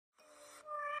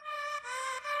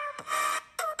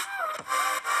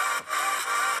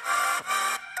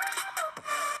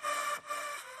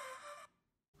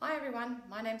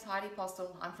My name's Heidi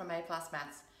Postle. I'm from A+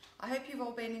 Maths. I hope you've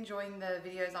all been enjoying the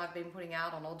videos I've been putting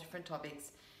out on all different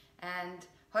topics, and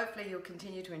hopefully you'll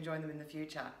continue to enjoy them in the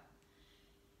future.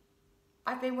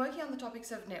 I've been working on the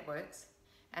topics of networks,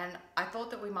 and I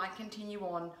thought that we might continue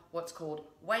on what's called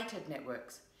weighted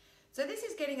networks. So this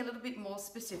is getting a little bit more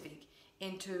specific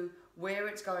into where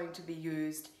it's going to be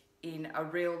used in a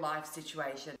real life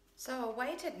situation. So a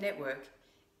weighted network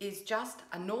is just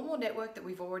a normal network that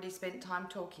we've already spent time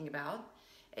talking about,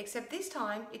 except this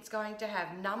time it's going to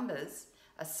have numbers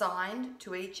assigned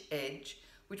to each edge,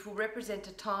 which will represent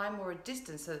a time or a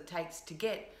distance that it takes to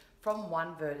get from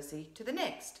one vertice to the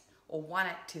next, or one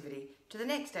activity to the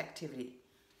next activity.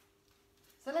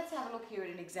 So let's have a look here at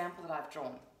an example that I've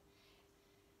drawn.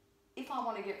 If I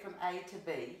want to get from A to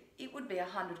B, it would be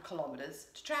 100 kilometers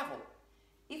to travel.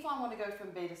 If I want to go from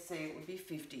B to C, it would be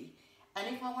 50.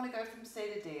 And if I want to go from C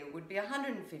to D, it would be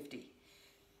 150.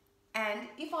 And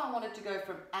if I wanted to go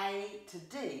from A to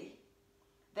D,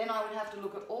 then I would have to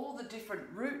look at all the different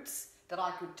routes that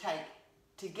I could take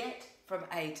to get from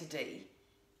A to D.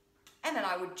 And then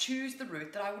I would choose the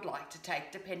route that I would like to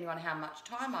take depending on how much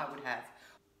time I would have,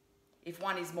 if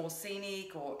one is more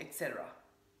scenic or etc.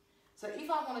 So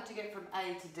if I wanted to get from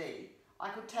A to D, I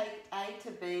could take A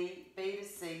to B, B to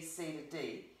C, C to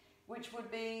D, which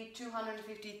would be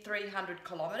 250, 300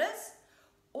 kilometers.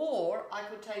 Or I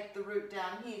could take the route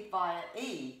down here via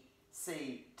E,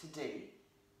 C to D,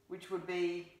 which would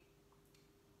be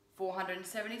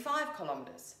 475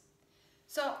 kilometers.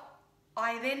 So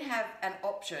I then have an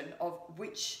option of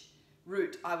which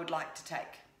route I would like to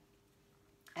take.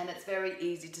 And it's very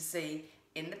easy to see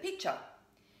in the picture.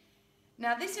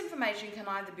 Now this information can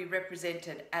either be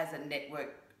represented as a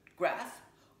network graph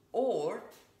or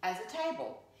as a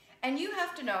table. And you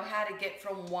have to know how to get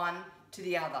from one to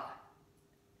the other,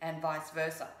 and vice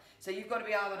versa. So you've got to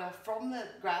be able to, from the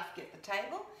graph, get the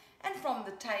table, and from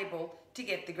the table to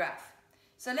get the graph.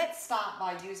 So let's start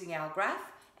by using our graph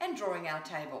and drawing our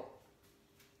table.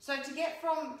 So to get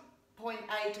from point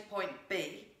A to point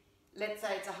B, let's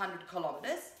say it's 100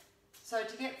 kilometers. So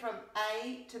to get from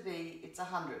A to B, it's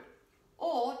 100.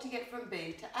 Or to get from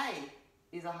B to A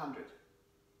is 100.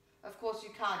 Of course, you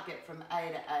can't get from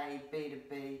A to A, B to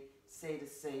B, C to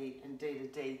C, and D to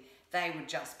D. They would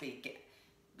just be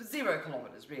 0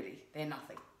 kilometers, really. They're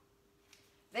nothing.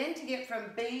 Then to get from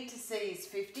B to C is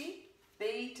 50,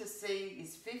 B to C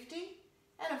is 50,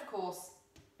 and of course,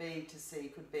 B to C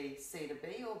could be C to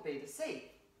B or B to C.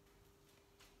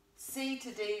 C to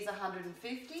D is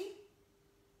 150,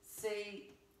 C,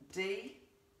 D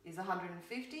is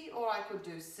 150, or I could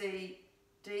do C,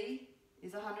 D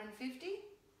is 150.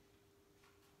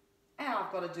 And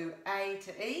I've got to do A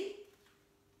to E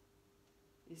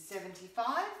is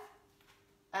 75,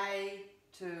 A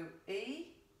to E,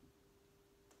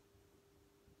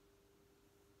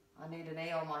 I need an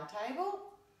E on my table,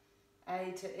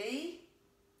 A to E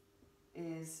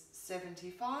is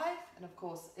 75, and of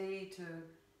course E to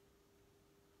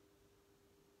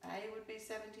A would be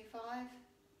 75,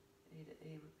 E to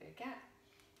E would be a gap,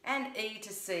 and E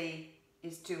to C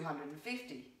is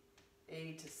 250,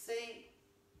 E to C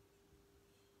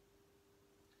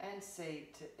and C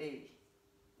to E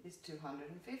is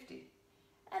 250.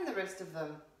 And the rest of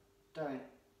them don't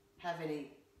have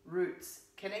any roots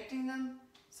connecting them,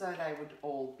 so they would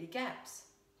all be gaps.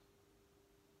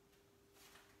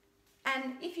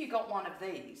 And if you got one of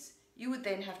these, you would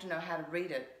then have to know how to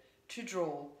read it to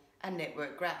draw a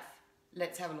network graph.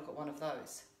 Let's have a look at one of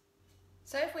those.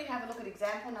 So if we have a look at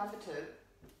example number 2,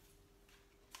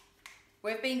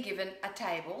 we've been given a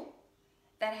table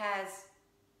that has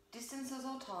distances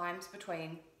or times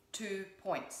between 2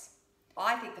 points.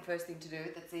 I think the first thing to do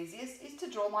that's easiest is to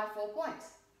draw my 4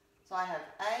 points. So I have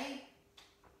A,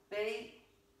 B,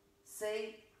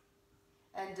 C,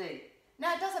 and D.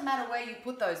 Now it doesn't matter where you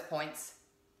put those points.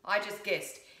 I just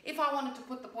guessed. If I wanted to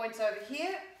put the points over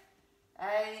here,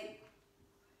 A,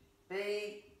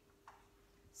 B,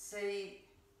 C,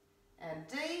 and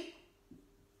D,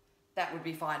 that would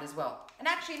be fine as well. And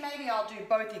actually maybe I'll do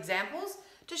both examples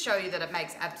to show you that it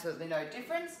makes absolutely no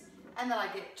difference, and that I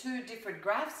get 2 different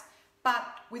graphs, but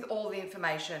with all the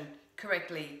information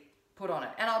correctly put on it.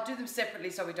 And I'll do them separately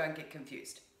so we don't get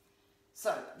confused.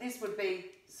 So this would be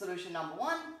solution number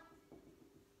 1,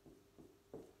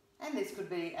 and this could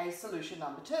be a solution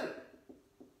number 2.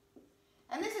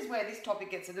 And this is where this topic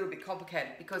gets a little bit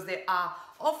complicated, because there are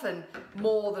often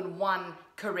more than one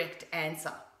correct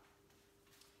answer.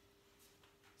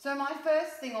 So my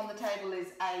first thing on the table is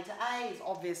A to A is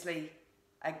obviously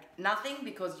nothing,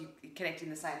 because you're connecting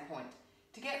the same point.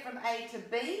 To get from A to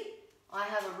B, I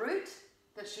have a route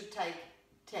that should take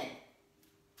 10.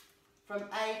 from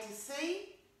A to C,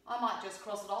 I might just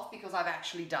cross it off because I've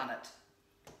actually done it.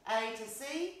 A to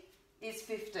C is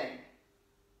 15.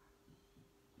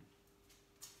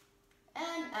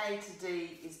 And A to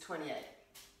D is 28.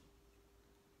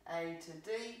 A to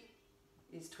D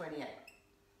is 28.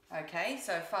 Okay,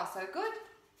 so far so good.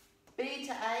 B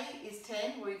to A is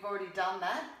 10, we've already done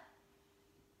that.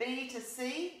 B to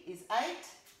C is 8.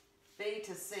 B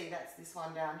to C, that's this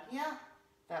one down here,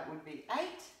 that would be 8.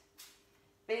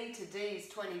 B to D is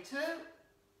 22.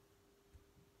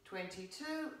 22.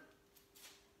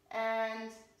 And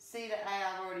C to A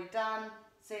I've already done.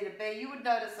 C to B, you would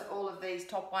notice that all of these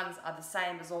top ones are the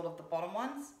same as all of the bottom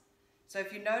ones. So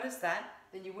if you notice that,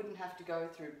 then you wouldn't have to go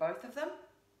through both of them.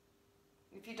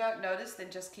 If you don't notice, then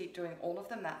just keep doing all of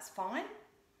them, that's fine.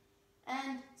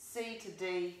 And C to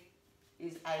D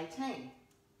is 18.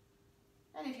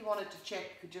 And if you wanted to check,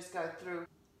 you could just go through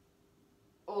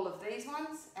all of these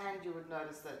ones and you would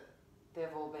notice that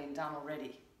they've all been done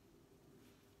already.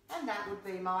 And that would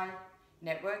be my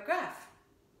network graph.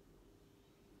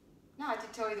 Now I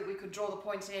did tell you that we could draw the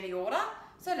points in any order,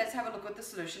 so let's have a look at the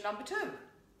solution number 2.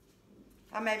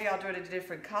 Or maybe I'll do it in a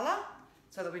different colour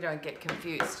so that we don't get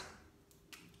confused.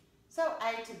 So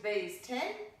A to B is 10.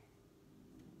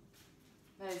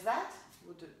 There's that.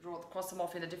 We'll cross them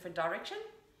off in a different direction.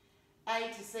 A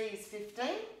to C is 15.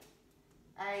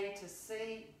 A to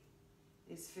C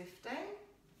is 15.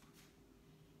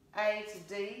 A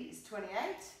to D is 28.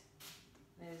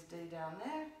 There's D down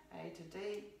there. A to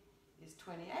D is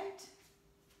 28.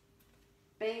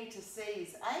 B to C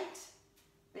is 8.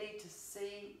 B to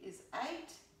C is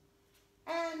 8.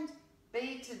 And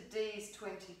B to D is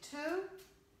 22.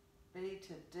 B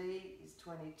to D is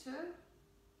 22.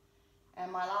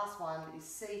 And my last one is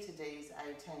C to D is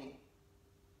 18.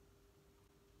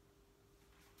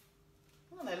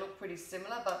 Well, they look pretty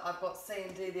similar, but I've got C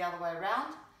and D the other way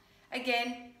around.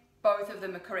 Again, both of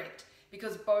them are correct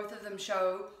because both of them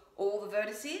show all the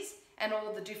vertices and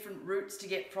all the different routes to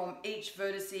get from each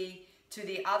vertice to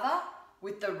the other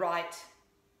with the right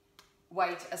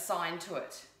weight assigned to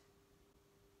it.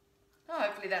 Oh,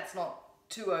 hopefully that's not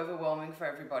too overwhelming for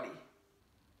everybody.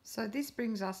 So this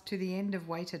brings us to the end of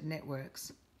weighted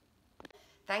networks.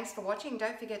 Thanks for watching.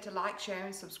 Don't forget to like, share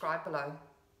and subscribe below.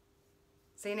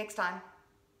 See you next time.